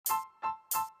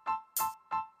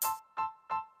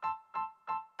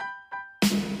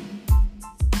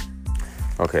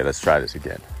Okay, let's try this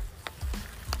again.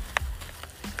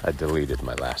 I deleted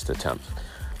my last attempt.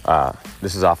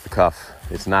 This is off the cuff.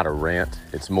 It's not a rant.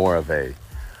 It's more of a,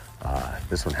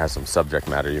 this one has some subject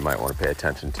matter you might want to pay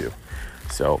attention to.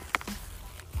 So,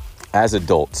 as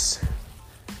adults,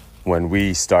 when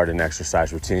we start an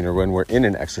exercise routine or when we're in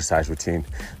an exercise routine,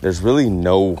 there's really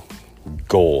no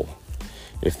goal,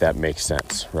 if that makes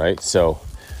sense, right? So,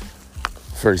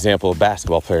 for example, a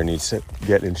basketball player needs to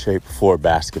get in shape for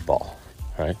basketball,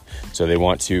 right? So they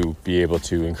want to be able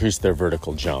to increase their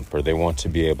vertical jump, or they want to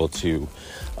be able to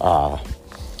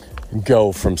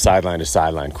go from sideline to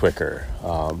sideline quicker.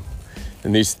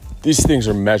 And these things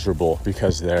are measurable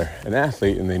because they're an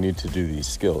athlete and they need to do these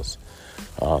skills.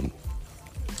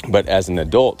 But as an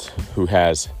adult who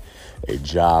has a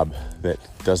job that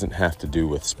doesn't have to do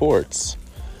with sports,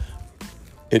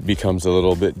 it becomes a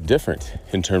little bit different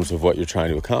in terms of what you're trying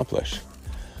to accomplish.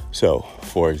 So,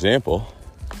 for example,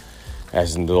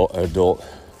 as an adult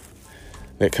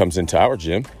that comes into our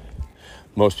gym,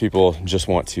 most people just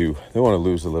want to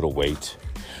lose a little weight,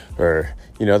 or,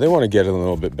 they want to get in a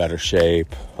little bit better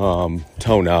shape,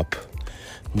 tone up,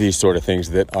 these sort of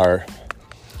things that are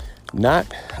they're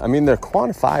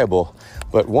quantifiable,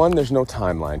 but one, there's no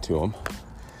timeline to them.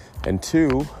 And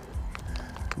two,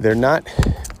 they're not,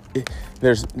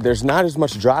 there's not as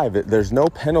much drive. There's no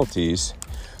penalties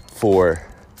for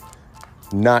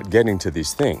not getting to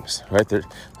these things, right?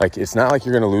 It's not like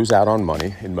you're going to lose out on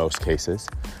money in most cases,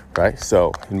 right?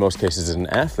 So in most cases as an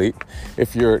athlete,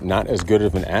 if you're not as good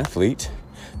of an athlete,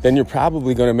 then you're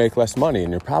probably going to make less money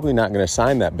and you're probably not going to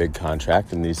sign that big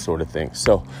contract and these sort of things.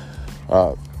 So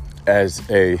as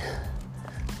a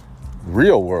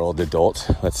real world adult,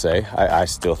 let's say, I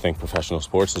still think professional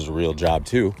sports is a real job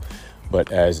too,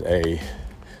 but as a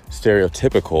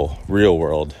stereotypical real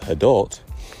world adult,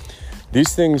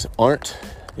 these things aren't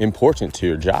important to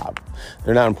your job.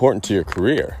 They're not important to your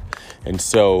career. And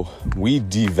so we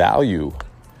devalue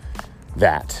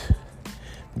that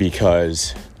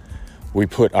because we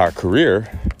put our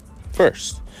career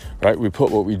first, right? We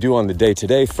put what we do on the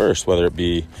day-to-day first, whether it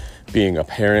be being a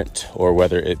parent or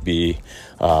whether it be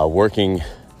working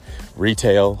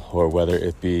retail or whether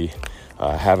it be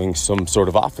having some sort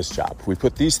of office job. We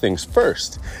put these things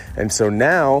first. And so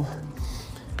now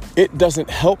it doesn't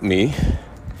help me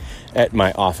at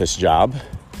my office job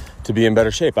to be in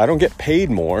better shape. I don't get paid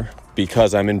more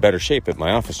because I'm in better shape at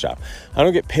my office job. I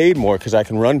don't get paid more because I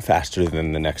can run faster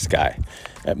than the next guy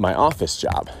at my office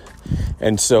job.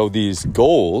 And so these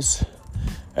goals,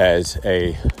 as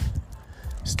a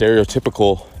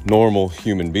stereotypical normal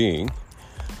human being,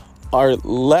 are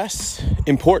less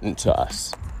important to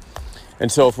us. And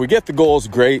so if we get the goals,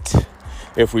 great.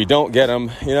 If we don't get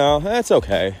them, that's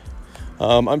okay.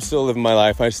 I'm still living my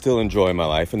life. I still enjoy my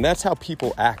life. And that's how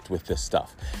people act with this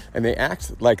stuff. And they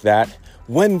act like that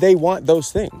when they want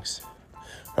those things,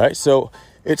 right? So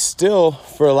it's still,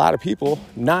 for a lot of people,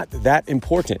 not that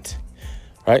important,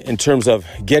 right? In terms of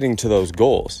getting to those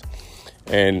goals.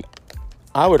 And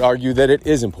I would argue that it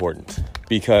is important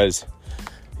because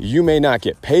you may not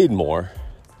get paid more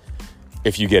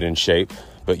if you get in shape,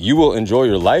 but you will enjoy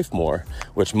your life more,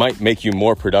 which might make you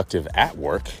more productive at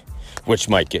work, which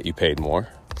might get you paid more.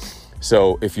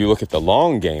 So if you look at the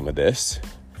long game of this,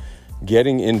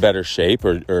 getting in better shape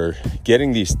or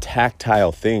getting these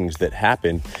tactile things that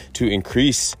happen to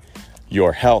increase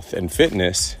your health and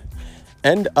fitness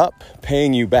end up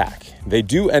paying you back. They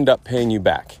do end up paying you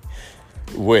back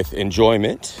with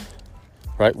enjoyment,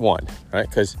 right? One, right?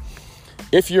 Because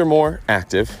if you're more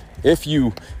active, if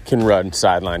you can run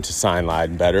sideline to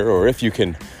sideline better, or if you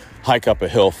can hike up a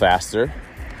hill faster,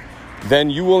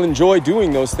 then you will enjoy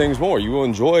doing those things more. You will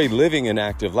enjoy living an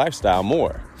active lifestyle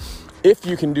more. If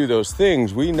you can do those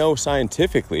things, we know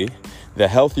scientifically, the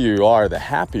healthier you are, the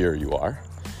happier you are.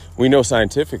 We know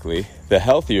scientifically, the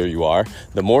healthier you are,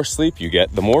 the more sleep you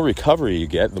get, the more recovery you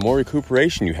get, the more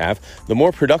recuperation you have, the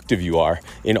more productive you are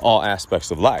in all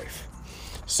aspects of life.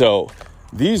 So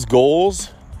these goals,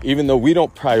 even though we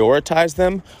don't prioritize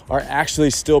them, are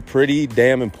actually still pretty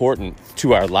damn important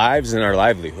to our lives and our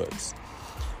livelihoods.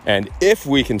 And if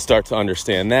we can start to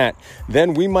understand that,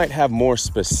 then we might have more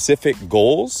specific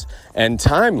goals and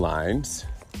timelines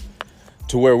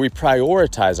to where we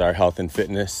prioritize our health and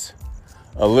fitness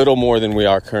a little more than we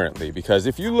are currently. Because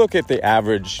if you look at the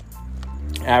average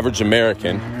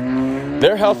American,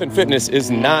 their health and fitness is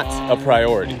not a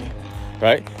priority,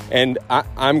 right? And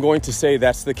I'm going to say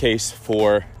that's the case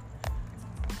for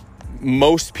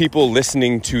most people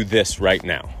listening to this right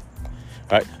now.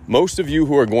 Right? Most of you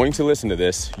who are going to listen to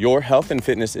this, your health and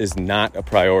fitness is not a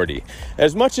priority.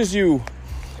 As much as you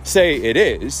say it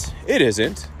is, it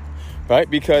isn't, right?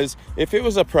 Because if it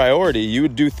was a priority, you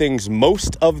would do things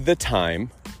most of the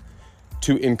time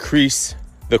to increase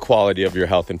the quality of your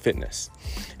health and fitness.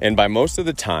 And by most of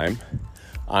the time,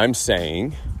 I'm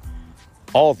saying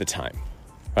all the time,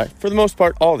 right? For the most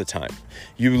part, all the time.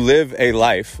 You live a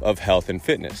life of health and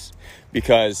fitness,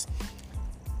 because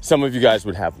some of you guys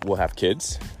will have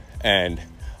kids, and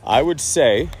I would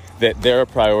say that they're a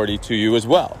priority to you as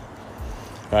well,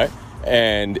 right?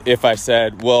 And if I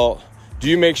said, well, do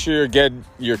you make sure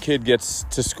your kid gets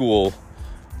to school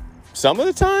some of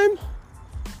the time,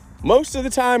 most of the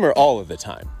time, or all of the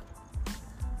time?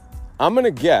 I'm going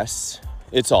to guess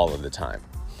it's all of the time,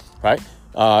 right?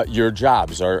 Your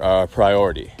jobs are a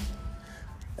priority.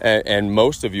 And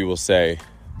most of you will say,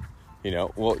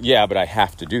 well, yeah, but I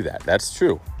have to do that. That's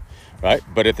true, right?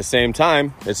 But at the same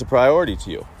time, it's a priority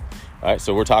to you, right?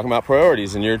 So we're talking about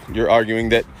priorities, and you're arguing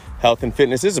that health and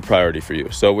fitness is a priority for you.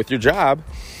 So with your job,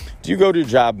 do you go to your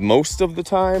job most of the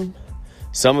time,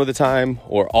 some of the time,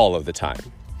 or all of the time?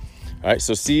 All right,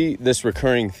 so see this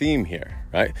recurring theme here,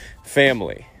 right?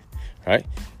 Family, right?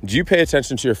 Do you pay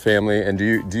attention to your family, and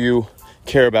do you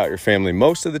care about your family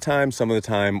most of the time, some of the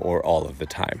time, or all of the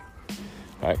time?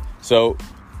 All right, so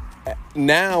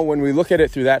now when we look at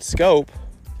it through that scope,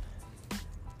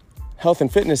 health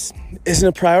and fitness isn't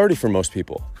a priority for most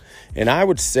people. And I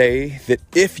would say that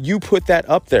if you put that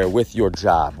up there with your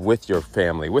job, with your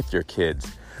family, with your kids,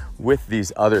 with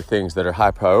these other things that are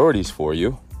high priorities for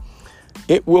you,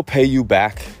 it will pay you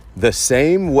back the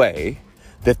same way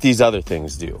that these other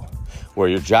things do. Where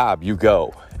your job, you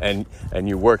go and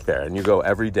you work there, and you go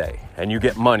every day, and you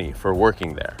get money for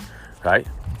working there, right?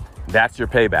 That's your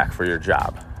payback for your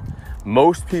job.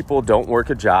 Most people don't work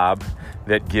a job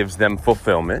that gives them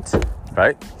fulfillment,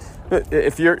 right?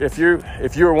 If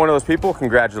you're one of those people,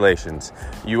 congratulations.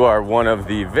 You are one of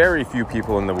the very few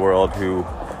people in the world who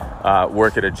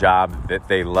work at a job that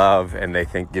they love and they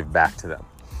think give back to them,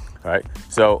 right?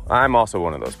 So I'm also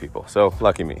one of those people. So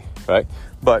lucky me, right?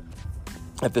 But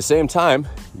at the same time,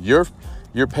 your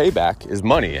payback is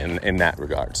money in that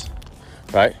regards,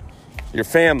 right? Your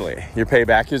family, your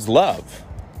payback is love,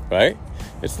 right?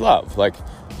 It's love. Like,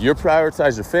 you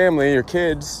prioritize your family, your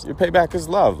kids, your payback is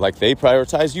love. Like, they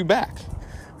prioritize you back,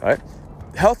 right?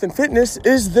 Health and fitness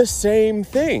is the same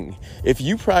thing. If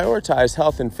you prioritize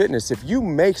health and fitness, if you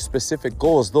make specific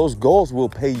goals, those goals will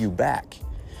pay you back.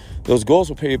 Those goals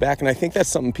will pay you back. And I think that's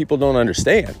something people don't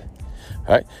understand,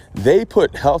 right? They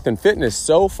put health and fitness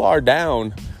so far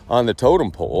down on the totem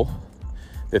pole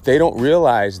that they don't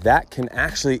realize that can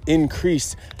actually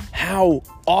increase how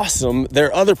awesome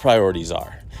their other priorities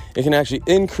are. It can actually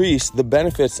increase the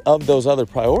benefits of those other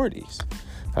priorities,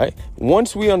 right?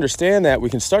 Once we understand that, we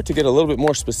can start to get a little bit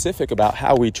more specific about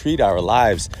how we treat our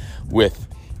lives with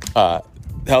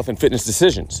health and fitness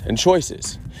decisions and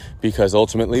choices, because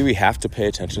ultimately we have to pay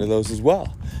attention to those as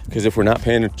well. Because if we're not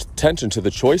paying attention to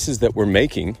the choices that we're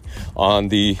making on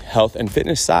the health and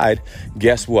fitness side,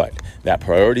 guess what? That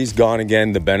priority's gone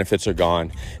again, the benefits are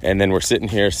gone, and then we're sitting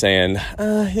here saying,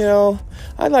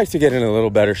 I'd like to get in a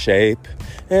little better shape,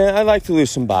 and I'd like to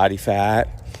lose some body fat,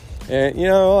 and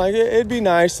it'd be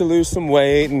nice to lose some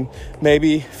weight and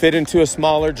maybe fit into a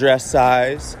smaller dress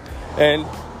size. And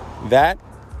that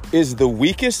is the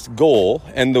weakest goal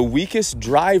and the weakest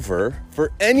driver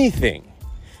for anything.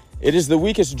 It is the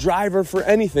weakest driver for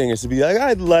anything, is to be like,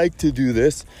 I'd like to do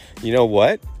this. You know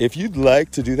what? If you'd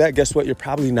like to do that, guess what? You're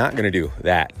probably not going to do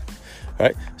that,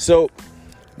 right? So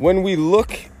when we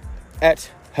look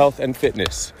at health and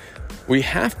fitness, we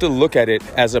have to look at it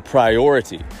as a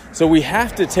priority. So we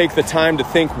have to take the time to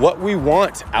think what we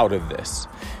want out of this.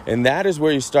 And that is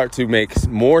where you start to make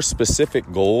more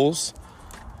specific goals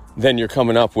than you're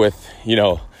coming up with,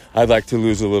 I'd like to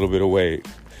lose a little bit of weight.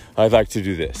 I'd like to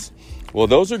do this. Well,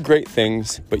 those are great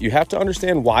things, but you have to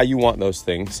understand why you want those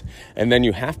things. And then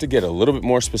you have to get a little bit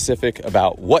more specific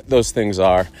about what those things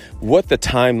are, what the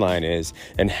timeline is,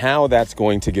 and how that's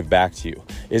going to give back to you.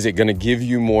 Is it going to give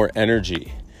you more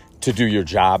energy to do your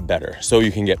job better so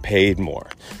you can get paid more,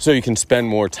 so you can spend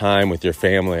more time with your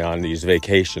family on these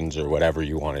vacations or whatever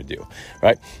you want to do,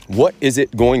 right? What is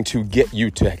it going to get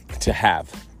you to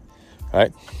have,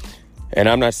 right? And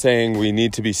I'm not saying we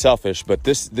need to be selfish, but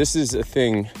this is a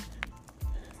thing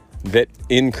that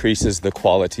increases the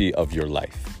quality of your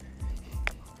life,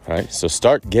 right? So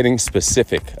start getting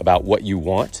specific about what you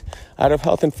want out of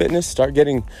health and fitness. Start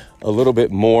getting a little bit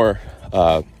more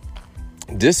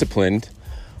disciplined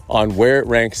on where it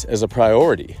ranks as a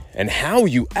priority and how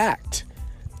you act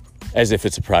as if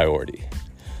it's a priority.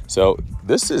 So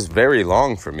this is very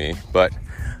long for me, but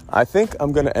I think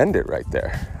I'm going to end it right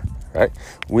there, right?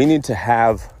 We need to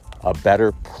have a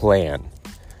better plan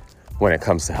when it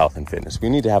comes to health and fitness. We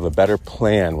need to have a better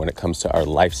plan when it comes to our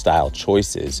lifestyle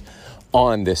choices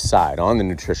on this side, on the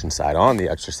nutrition side, on the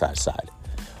exercise side,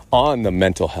 on the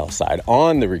mental health side,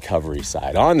 on the recovery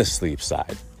side, on the sleep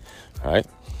side, all right?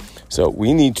 So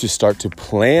we need to start to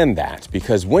plan that,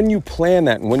 because when you plan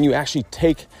that and when you actually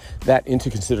take that into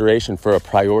consideration for a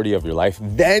priority of your life,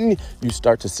 then you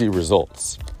start to see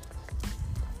results.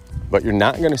 But you're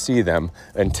not going to see them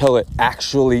until it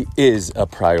actually is a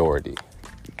priority.